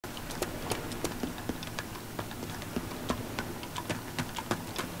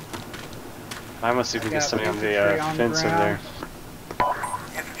I must see if we can get somebody on the fence over there.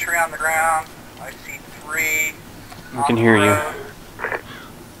 Infantry on the ground. I see 3. We can hear you.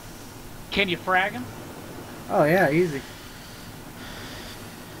 Can you frag him? Oh yeah, easy.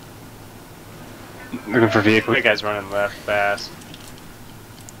 Looking for vehicle. You guys running left fast.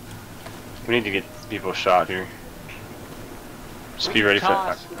 We need to get people shot here. Just be ready for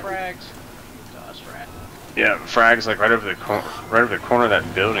that. Frags. Toss frag. Yeah, frags like right over the corner of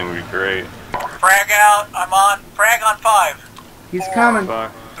that building would be great. Frag out. I'm on. Frag on 5. He's 4, coming.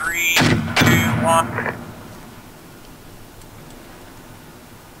 3, 2, 1.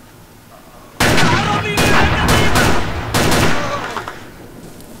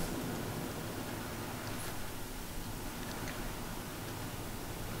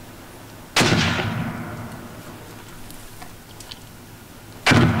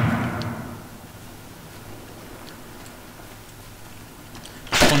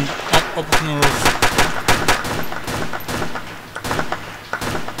 Up on the roof.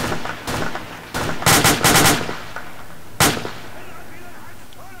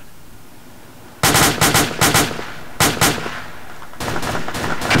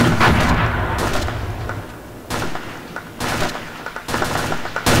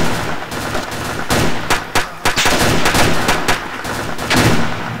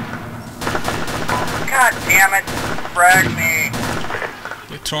 God damn it. Frag me.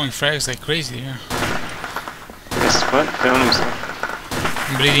 Throwing frags like crazy here. Yes, what?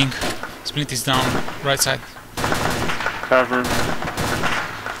 I'm bleeding. Splint is down, right side. Cover.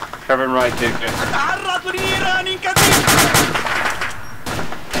 Cover and right, kick.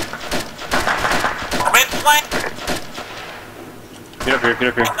 Mid flank. Get up here, get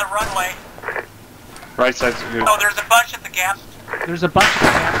up here. On the runway. Right side's good. Oh, there's a bunch at the gap. There's a bunch of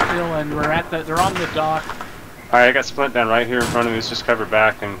gas still, and they're on the dock. Alright, I got Splint down right here in front of me. It's just cover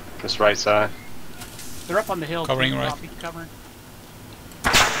back and this right side. They're up on the hill. Covering right. Covering.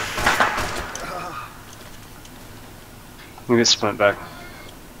 Let me get Splint back.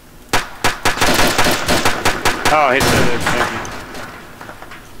 Oh, he said it. Thank you.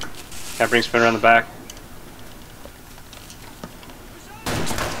 Can I bring Splint around the back?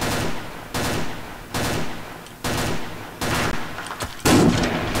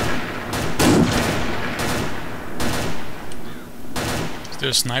 Is there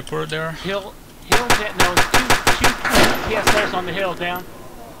a sniper there? Hill no, two PSLs on the hill down.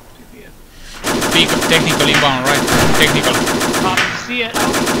 Peak of technical inbound, right? Technical. See it.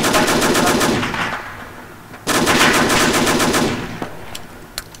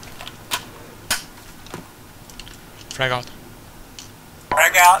 Frag out.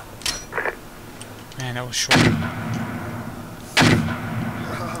 Frag out. Man, that was short.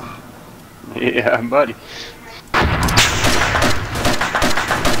 Yeah, buddy.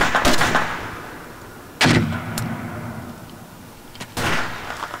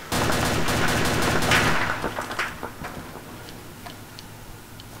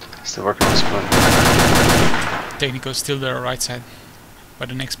 Still working on Splint. Technical is still there, right side. By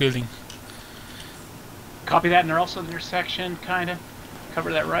the next building. Copy that, and they're also in their section, kinda.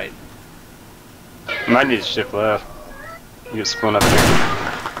 Cover that right. Might need to shift left. You get Splint up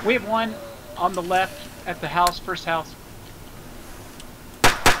there. We have one on the left at the house, first house.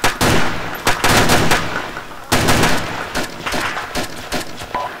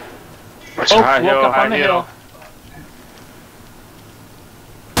 Oh, high hill, up high on the hill. hill.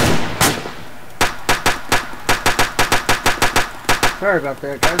 Sorry about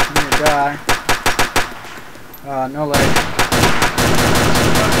that, guys. I'm gonna die. No leg.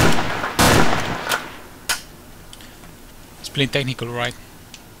 Splint technical, right?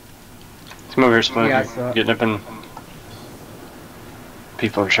 Come over here, Splint. Yeah, You're getting up in.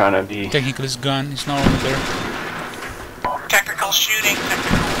 People are trying to be. Technical is gone, it's not over there. Technical shooting.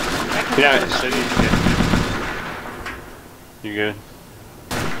 Yeah, so you good?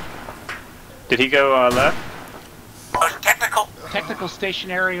 Did he go left? Oh, technical. Technical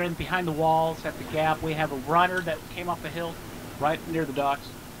stationary and behind the walls at the gap. We have a runner that came off the hill right near the docks.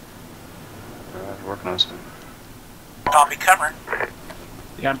 Working on something. Copy, cover.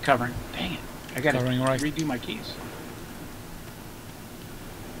 Yeah, I'm covering. Dang it. I gotta Covering right. redo my keys.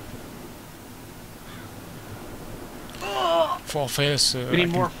 For fails, We need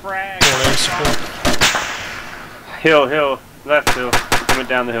more frags. for air support. Hill, left hill. Coming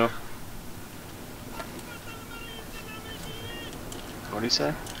down the hill. What did he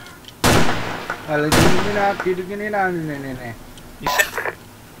say?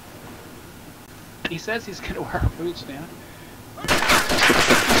 He says he's gonna wear our boots now.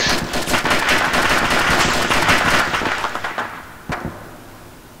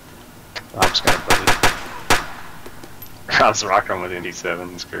 I'm just gonna I was rocking with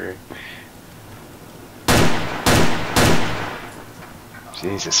ND7, it's great.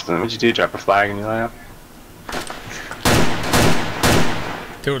 Jesus, what'd you do? Drop a flag in your lap?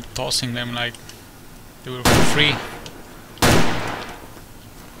 They were tossing them like they were for free.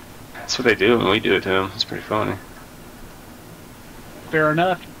 That's what they do when we do it to them. It's pretty funny. Fair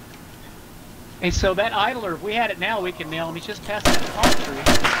enough. Hey, so that idler, if we had it now, we can nail him. He's just past that palm tree.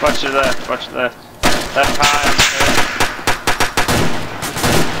 Watch your left, watch your left. Left high.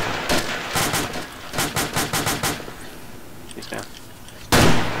 He's down.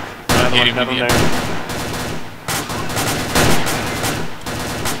 Another one there.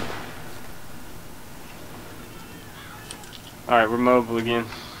 Alright, we're mobile again.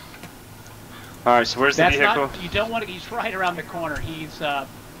 Alright, so where's the vehicle? You don't want to, he's right around the corner. He's,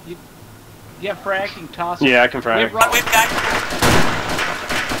 you have frag, you can toss him. Yeah, I can frag. We've got...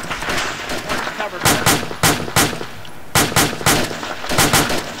 Corner's covered.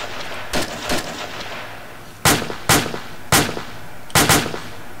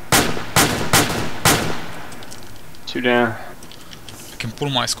 Two down. I can pull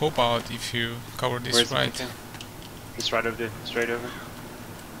my scope out if you cover this. Where's right. It's right over there, straight over.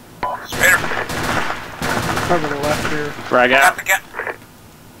 Straight over. Cover the left here. Frag out.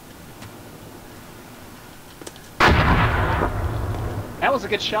 That was a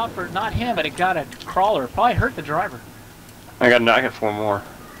good shot for not him, but it got a crawler. Probably hurt the driver. I got 4 more.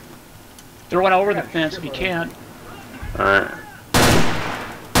 Throw one over the fence if you can. Alright.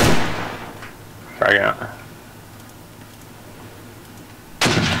 Frag out.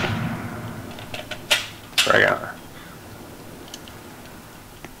 Frag out.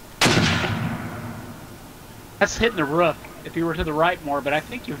 That's hitting the roof. If you were to the right more, but I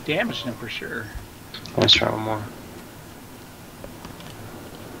think you've damaged him for sure. Let's try one more.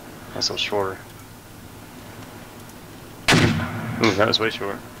 That's a little shorter. Ooh, that was way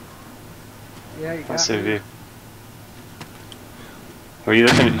short. Yeah, you got Let's see me. you. Were you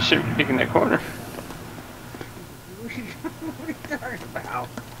looking at, you shouldn't be picking that corner. What are you talking about?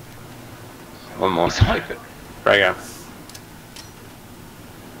 One more. He's like, Frag out.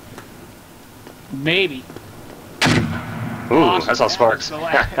 maybe. Ooh, Awesome. I saw sparks.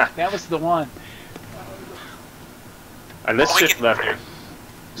 That was the one. Alright, let's shift left here.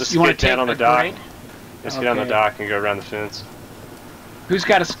 Just You want get to take down on the a dock. grade? Let's get on the Okay. dock and go around the fence. Who's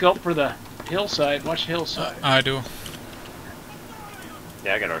got a scope for the hillside? Watch the hillside. I do.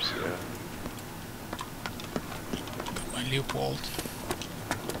 Yeah, I got RCO. My Leopold.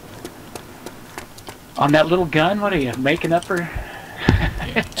 On that little gun, what are you making up for?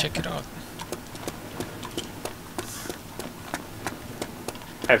 Yeah, check it out.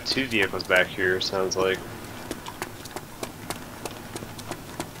 I have 2 vehicles back here, sounds like.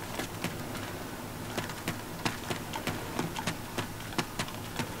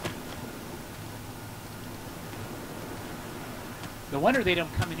 No wonder they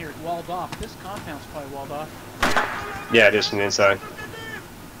don't come in here. It's walled off. This compound's probably walled off. Yeah, it is from the inside.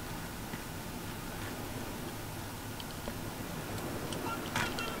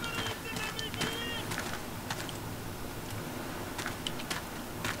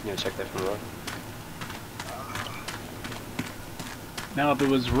 You gonna check that from the road? Now, if it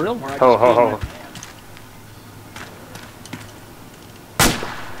was real, where I Ho, just ho, put ho.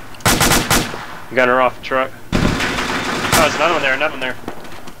 You got her off the truck. Oh, there's another one there, another one there.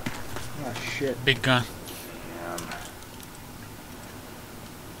 Oh shit. Big gun.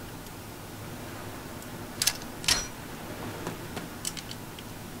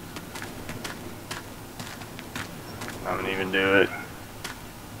 I wouldn't even do it.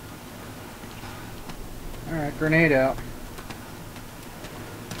 Alright, grenade out.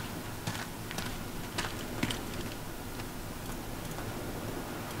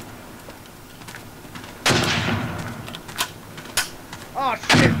 Oh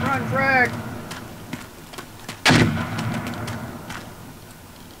shit, run frag!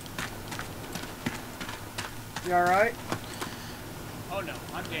 You alright? Oh no,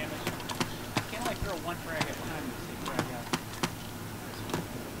 I'm damaged. I can't like throw one frag at a time and see frag out.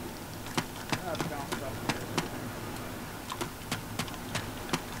 Oh, it's bounced off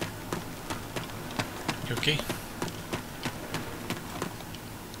here. You okay?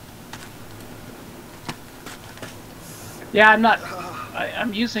 Yeah, I'm not.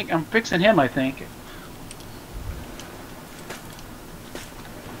 I'm fixing him, I think.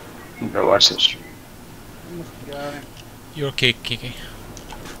 You better watch this street. Almost got him. You're okay, Kiki.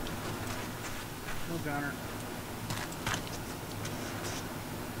 No gunner.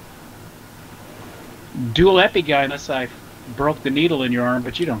 Dual epi guy, unless I broke the needle in your arm,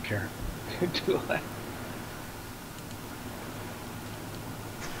 but you don't care. Dual epi.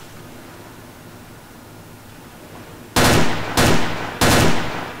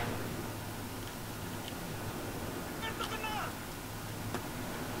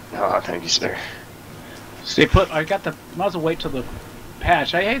 Thank you, sir. So I got the muzzle weight to the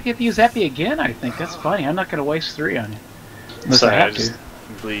patch. I have to use Epi again, I think. That's funny. I'm not going to waste 3 on you. Unless Sorry, I I have just to.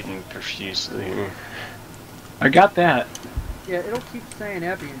 bleeding profusely here. I got that. Yeah, it'll keep saying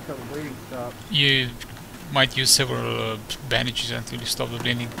epi until the bleeding stops. You might use several bandages until you stop the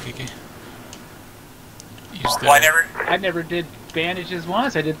bleeding, Kiki. Use the... Well, I never did bandages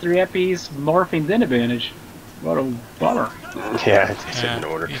once. I did 3 Epis, morphine, then a bandage. What a bummer. Yeah, it's in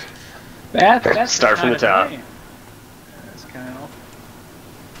order. That's Start from the top. That's kind of...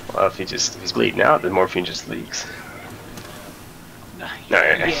 Well, if he's bleeding out, the morphine just leaks. No,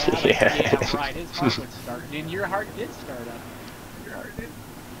 yeah, yeah. right. His heart would start. And your heart did start up. Your heart did.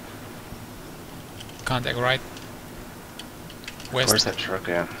 Contact right. West. Where's that truck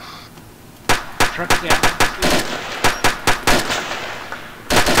at? Truck down.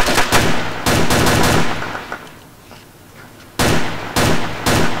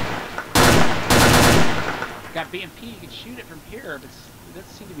 Got BMP, you can shoot it from here, but it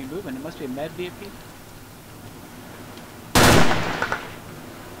doesn't seem to be moving. It must be a med BMP.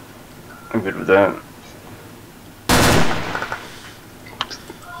 I'm good with that.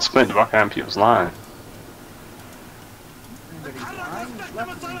 Split the buck on people's line. Anybody's lying?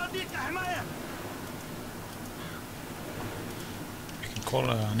 Left me. You can call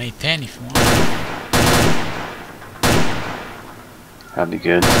an A10 if you want. That'd be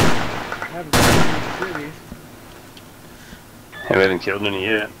good. I haven't seen any cities. Hey, we haven't killed any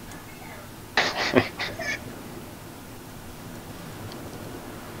yet.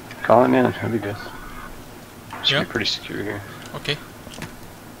 Call him in, that'd be good. Should Yeah. be pretty secure here. Okay.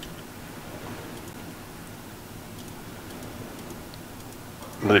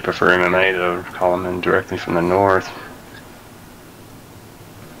 Really prefer MMA though, call him in directly from the north.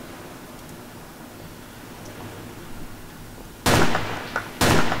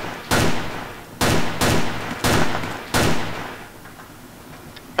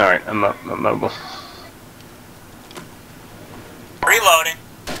 Alright, I'm up, I'm mobile. reloading.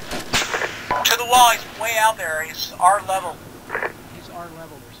 To the wall, he's way out there. He's our level. He's our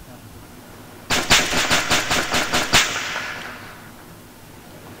level or something.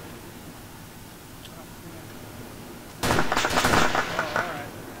 Oh, alright.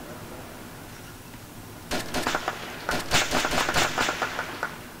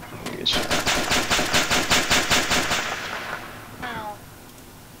 Good shot. Ow.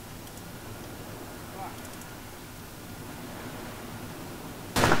 Fuck.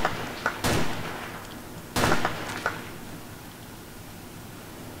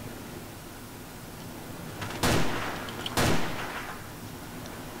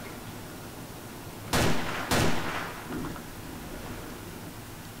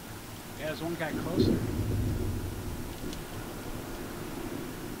 Yeah, there's one guy closer.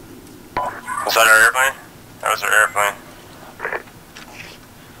 Was that our airplane? That was our airplane.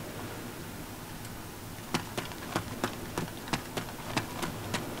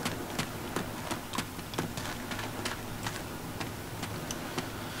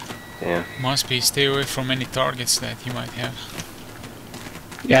 Damn. Must be stay away from any targets that you might have.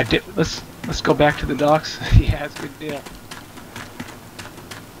 Yeah, let's go back to the docks. Yeah, it's a good deal.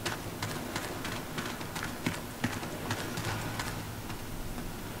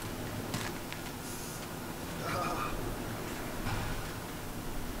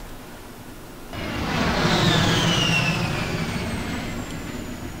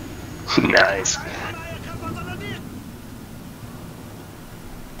 Nice.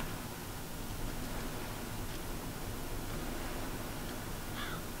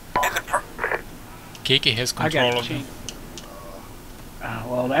 Is it per Kiki has I control got of them. chain.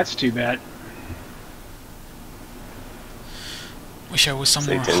 Well, that's too bad. Wish I was Say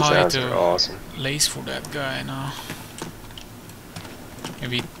somewhere 10 high sounds are to awesome. lace for that guy now.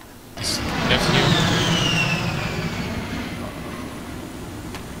 Maybe this left you.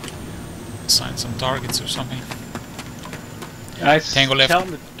 Assign some targets or something. I Tango left.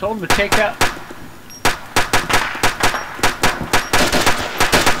 Told him to take out.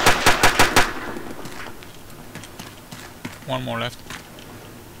 One more left.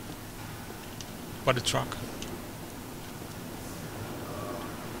 By the truck.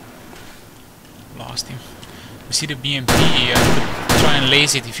 Lost him. We see the BMP. I could try and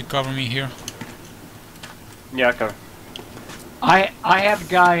lace it if you cover me here. Yeah, I cover. I have a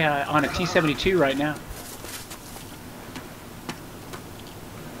guy on a T-72 right now.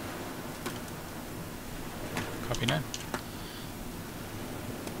 Copy that.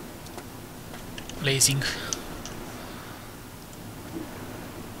 Lacing.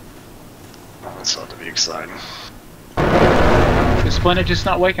 That's ought to be exciting. There's Is Splendid just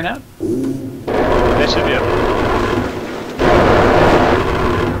not waking up? That should be up.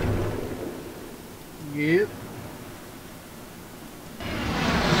 Yep.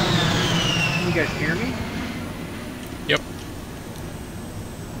 Can you guys hear me? Yep.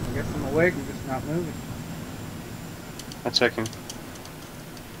 I guess I'm awake, I'm just not moving. I'm checking.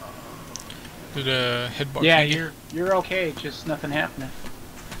 Do the headbutt Yeah, thing. you're okay. Just nothing happening.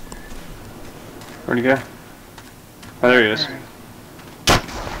 Where'd he go? Oh, there he is. Alright.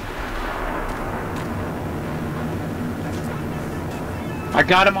 I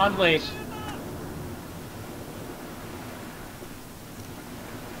got him on lace.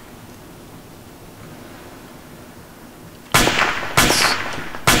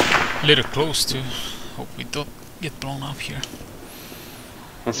 It's a little close to. Hope we don't get blown up here.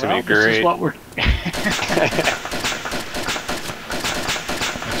 That's Well, gonna be this great. is what we're.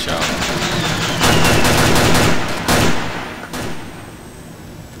 Watch out.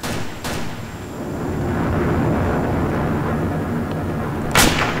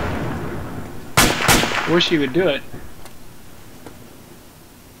 Wish you would do it.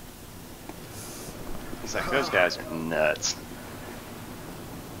 He's like, those guys are nuts.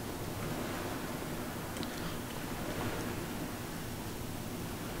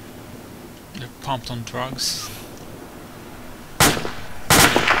 They're pumped on drugs.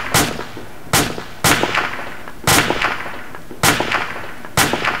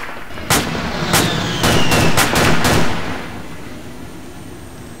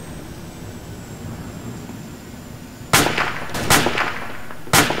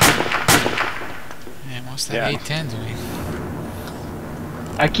 Man, what's that Yeah. A10 doing?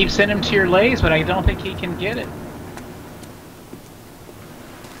 I keep sending him to your lays, but I don't think he can get it.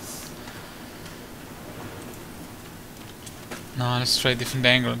 No, let's try a different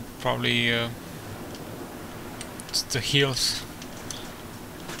angle. Probably it's the heels.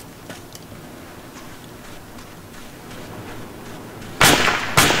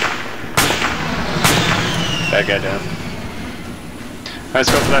 Bad guy down. Alright,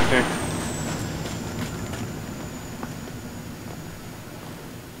 let's go for that thing.